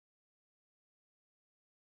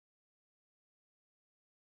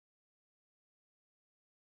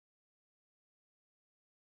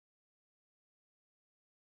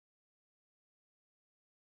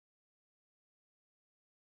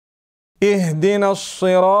اهدنا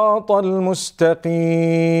الصراط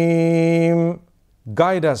المستقيم.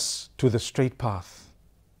 Guide us to the straight path.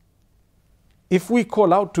 If we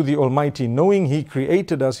call out to the Almighty, knowing He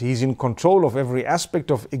created us, He's in control of every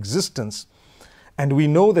aspect of existence, and we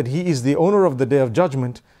know that He is the owner of the Day of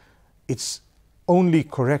Judgment, it's only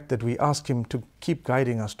correct that we ask Him to keep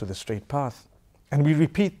guiding us to the straight path. And we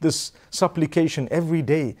repeat this supplication every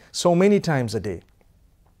day, so many times a day.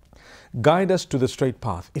 Guide us to the straight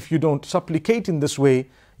path. If you don't supplicate in this way,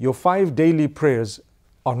 your 5 daily prayers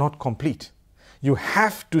are not complete. You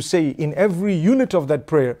have to say in every unit of that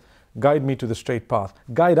prayer, guide me to the straight path.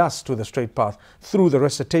 Guide us to the straight path through the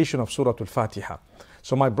recitation of Surah Al-Fatiha.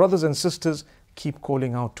 So my brothers and sisters, keep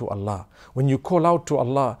calling out to Allah. When you call out to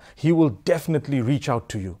Allah, He will definitely reach out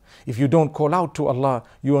to you. If you don't call out to Allah,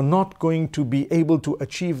 you are not going to be able to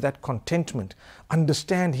achieve that contentment.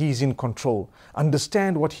 Understand He is in control.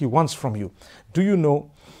 Understand what He wants from you. Do you know,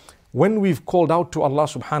 when we've called out to Allah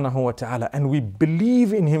subhanahu wa ta'ala and we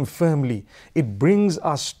believe in Him firmly, it brings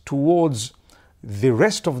us towards the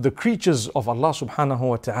rest of the creatures of Allah subhanahu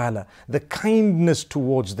wa ta'ala. The kindness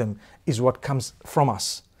towards them is what comes from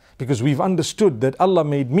us. Because we've understood that Allah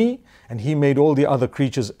made me and He made all the other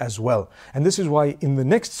creatures as well. And this is why in the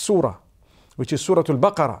next surah, which is Surah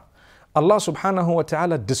Al-Baqarah, Allah subhanahu wa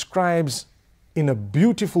ta'ala describes in a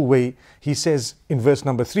beautiful way. He says in verse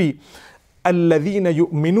number 3, الَّذِينَ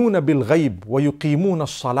يُؤْمِنُونَ بِالْغَيْبِ وَيُقِيمُونَ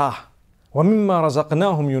الصَّلَاةِ وَمِمَّا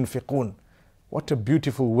رَزَقْنَاهُمْ يُنْفِقُونَ. What a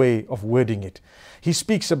beautiful way of wording it. He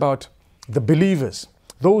speaks about the believers,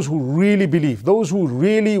 those who really believe, those who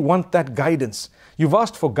really want that guidance. You've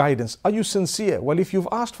asked for guidance. Are you sincere? Well, if you've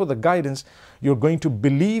asked for the guidance, you're going to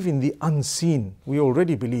believe in the unseen. We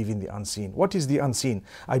already believe in the unseen. What is the unseen?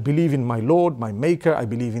 I believe in my Lord, my Maker. I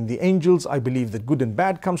believe in the angels. I believe that good and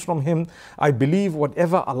bad comes from Him. I believe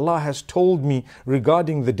whatever Allah has told me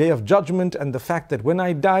regarding the Day of Judgment and the fact that when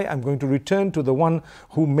I die, I'm going to return to the one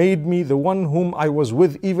who made me, the one whom I was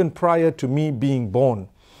with even prior to me being born.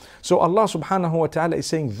 So Allah subhanahu wa ta'ala is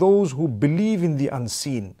saying those who believe in the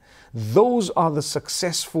unseen, those are the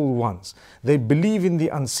successful ones. They believe in the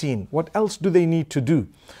unseen. What else do they need to do?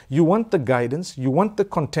 You want the guidance, you want the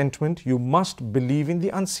contentment, you must believe in the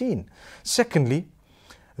unseen. Secondly,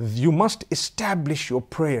 you must establish your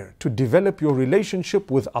prayer to develop your relationship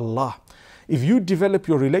with Allah. If you develop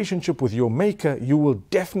your relationship with your Maker, you will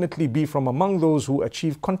definitely be from among those who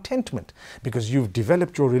achieve contentment because you've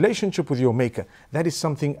developed your relationship with your Maker. That is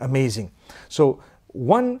something amazing. So,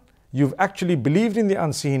 1, you've actually believed in the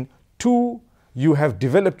unseen. 2, you have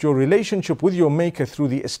developed your relationship with your Maker through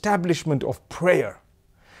the establishment of prayer.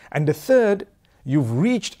 And the 3rd, you've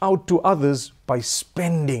reached out to others by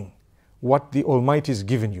spending what the Almighty has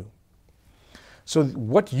given you. So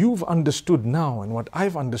what you've understood now and what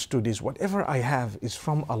I've understood is whatever I have is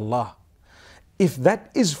from Allah. If that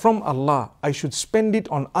is from Allah, I should spend it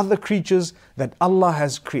on other creatures that Allah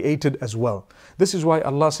has created as well. This is why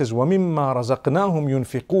Allah says, وَمِمَّا رَزَقْنَاهُمْ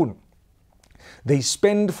يُنْفِقُونَ. They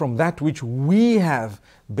spend from that which we have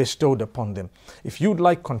bestowed upon them. If you'd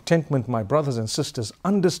like contentment, my brothers and sisters,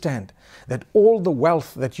 understand that all the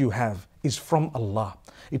wealth that you have is from Allah.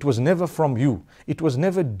 It was never from you. It was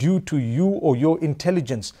never due to you or your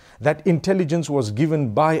intelligence. That intelligence was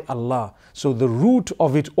given by Allah. So the root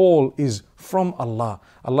of it all is from Allah.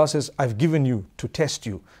 Allah says, I've given you to test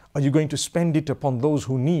you. Are you going to spend it upon those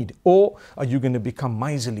who need? Or are you going to become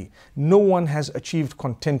miserly? No one has achieved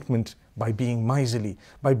contentment by being miserly,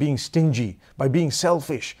 by being stingy, by being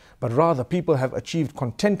selfish. But rather people have achieved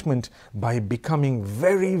contentment by becoming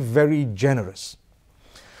very, very generous.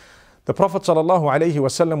 The Prophet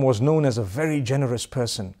ﷺ was known as a very generous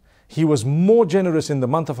person. He was more generous in the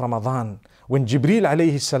month of Ramadan. When Jibreel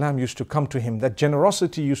alayhi salam used to come to him, that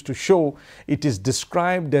generosity used to show. It is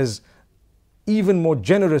described as even more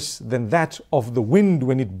generous than that of the wind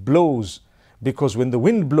when it blows. Because when the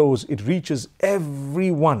wind blows, it reaches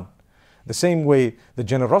everyone. The same way the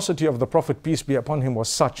generosity of the Prophet, peace be upon him, was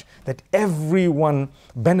such that everyone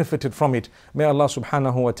benefited from it. May Allah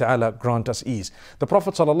subhanahu wa ta'ala grant us ease. The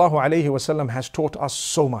Prophet sallallahu alayhi wasallam has taught us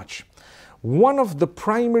so much. One of the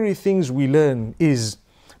primary things we learn is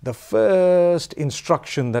the first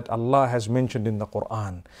instruction that Allah has mentioned in the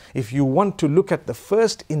Quran. If you want to look at the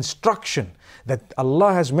first instruction that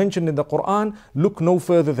Allah has mentioned in the Quran, look no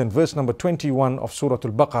further than verse number 21 of Surah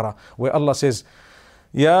Al-Baqarah, where Allah says,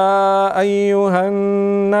 يا أيها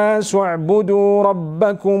الناس اعبدوا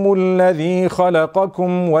ربكم الذي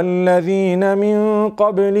خلقكم والذين من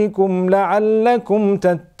قبلكم لعلكم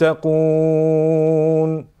تتقون.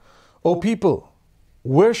 O people,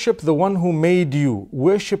 worship the one who made you,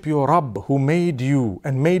 worship your Rabb who made you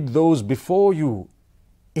and made those before you,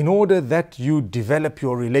 in order that you develop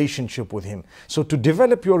your relationship with Him. So to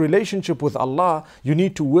develop your relationship with Allah, you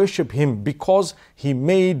need to worship Him because He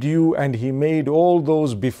made you and He made all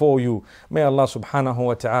those before you. May Allah subhanahu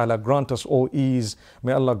wa ta'ala grant us all ease.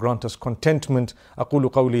 May Allah grant us contentment. أقول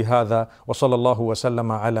قولي هذا وصلى الله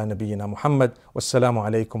وسلم على نبينا محمد والسلام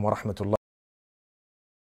عليكم ورحمة الله.